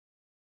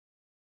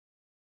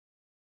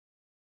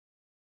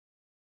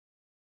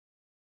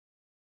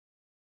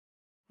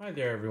Hi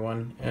there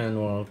everyone,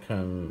 and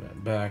welcome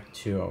back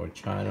to our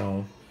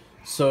channel.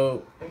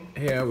 So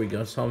here we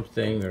got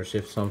something, we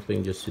received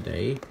something just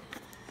today,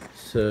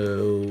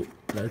 so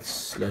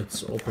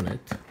let's open it.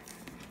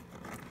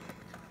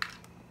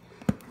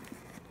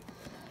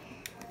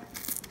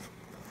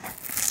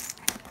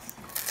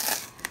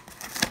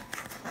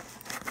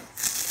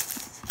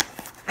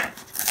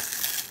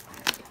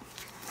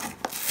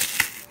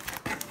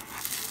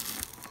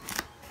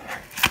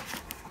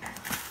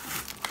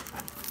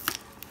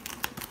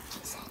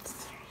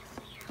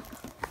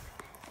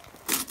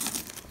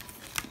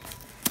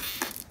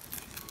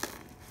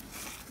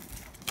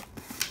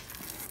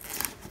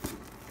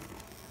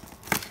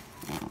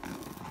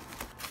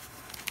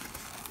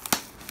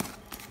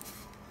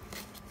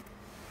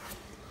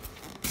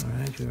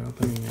 Alright, we're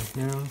opening it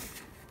now.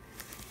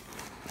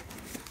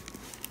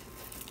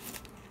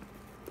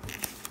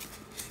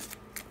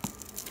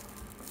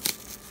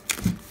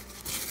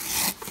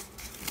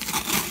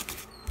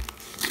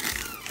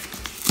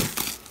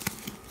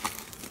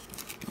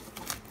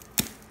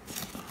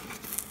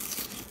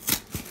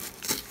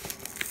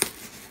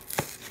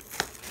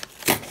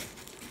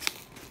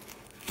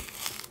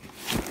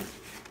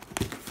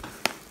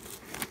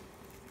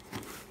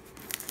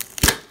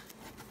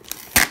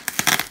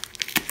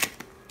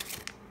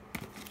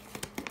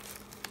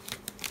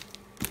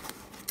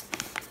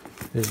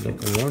 There's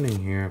like a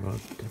warning here about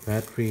the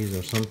batteries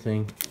or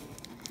something.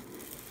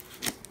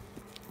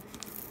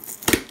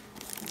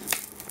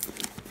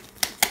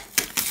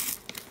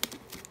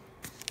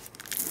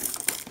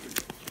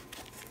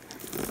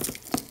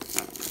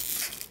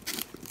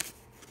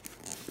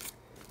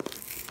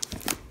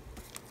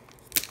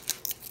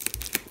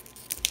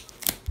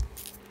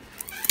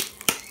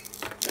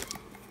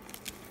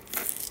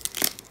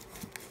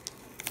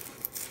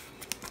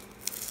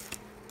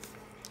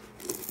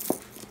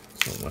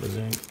 So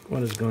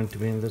what is going to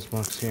be in this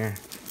box here?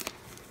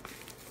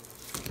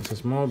 It's a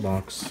small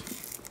box.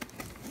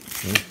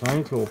 I'm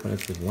trying to open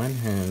it with one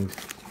hand.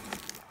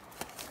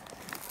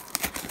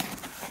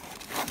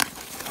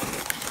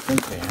 I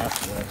think they have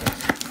to open it.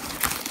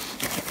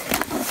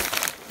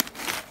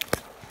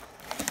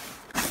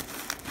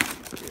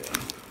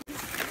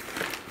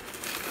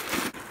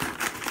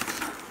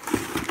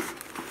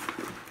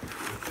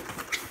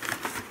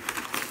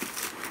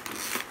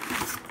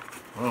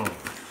 Oh.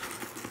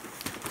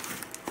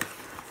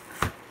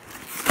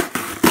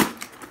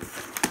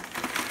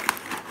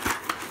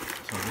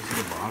 So this is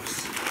the box.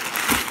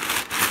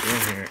 In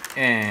here,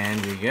 and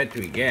we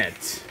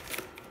get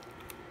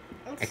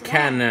a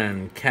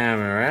Canon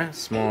camera,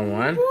 small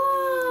one.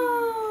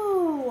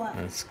 Whoa!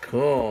 That's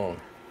cool.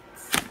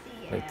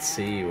 Yeah. Let's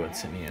see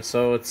what's in here.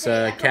 So it's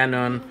a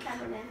Canon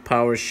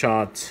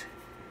PowerShot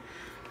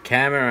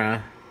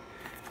camera,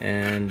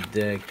 and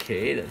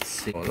okay, let's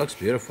see. Oh, it looks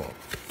beautiful.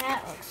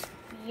 That looks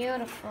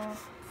beautiful.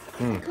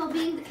 Call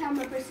being the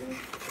camera person.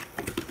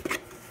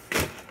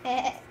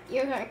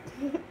 You're right.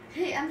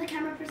 Hey, I'm the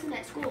camera person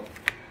at school.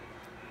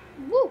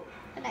 Woo!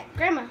 I like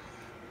grandma.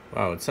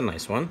 Wow, it's a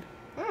nice one.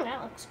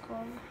 That looks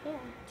cool. Yeah.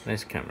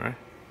 Nice camera.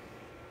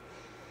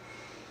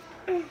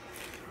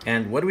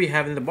 And what do we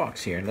have in the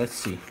box here? Let's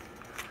see.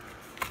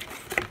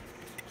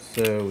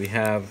 So we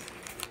have,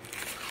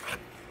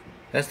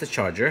 that's the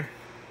charger,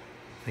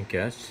 I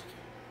guess.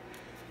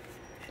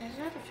 Is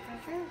that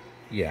a charger?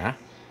 Yeah.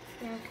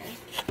 Okay.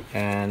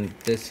 And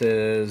this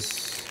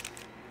is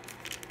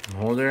a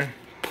holder.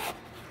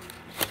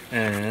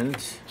 And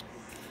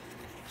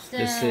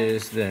this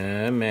is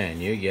the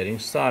menu getting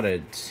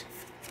started.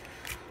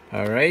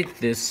 All right,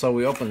 so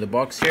we open the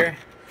box here.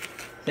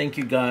 Thank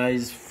you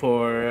guys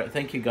for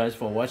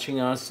watching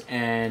us,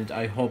 and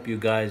I hope you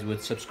guys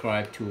would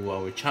subscribe to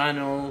our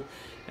channel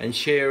and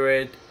share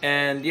it.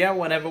 And yeah,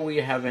 whenever we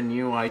have a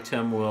new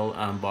item, we'll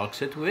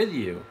unbox it with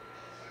you.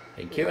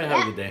 Thank you and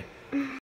have a good day.